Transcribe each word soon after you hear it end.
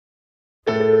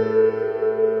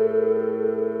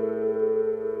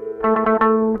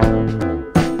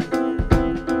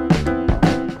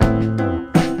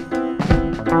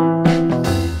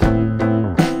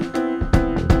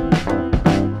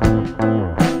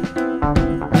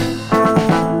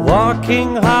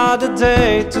working hard a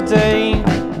day to day,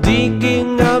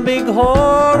 digging a big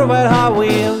hole where I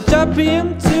will jump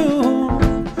into,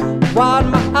 while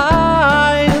my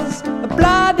eyes are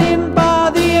blinded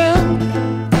by the end.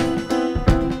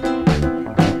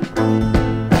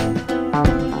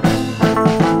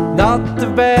 Not a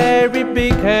very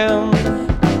big hand,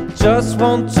 just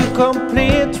want to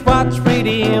complete what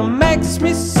really makes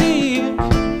me sick.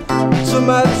 Too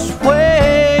much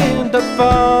weight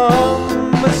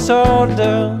upon my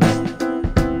shoulders.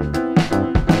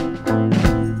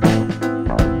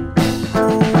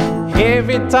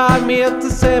 Every time it's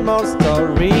the same old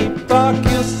story,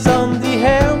 focus on the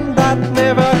hand that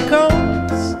never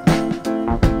comes.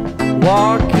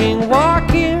 Walking,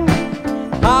 walking,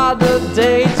 harder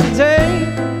day to day.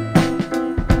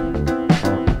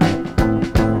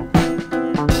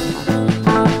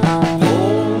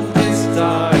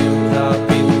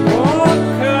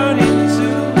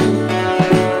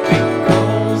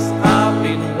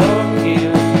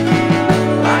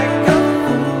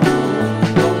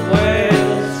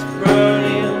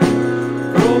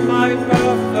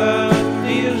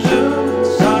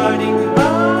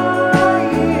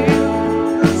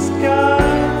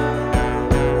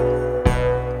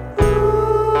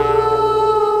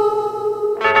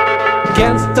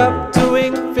 Can't stop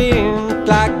doing things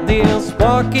like this,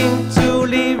 walking to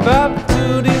live up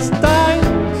to these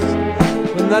times.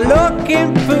 When I look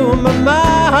into my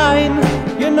mind,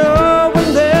 you know when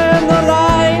there's no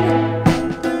lie,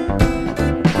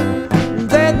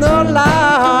 there's no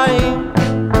lie.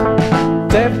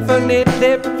 Definitely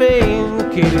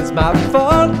think it is my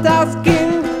fault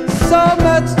asking so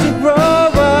much to grow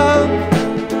up,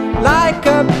 like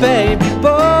a baby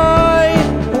boy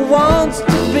who wants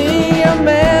to be a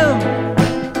man.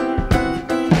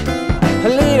 A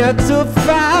little too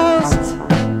fast,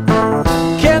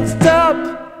 can't stop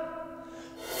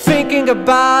thinking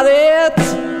about it.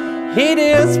 It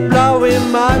is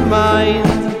blowing my mind,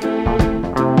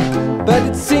 but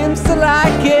it seems to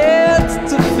like it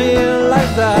to feel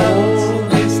like that.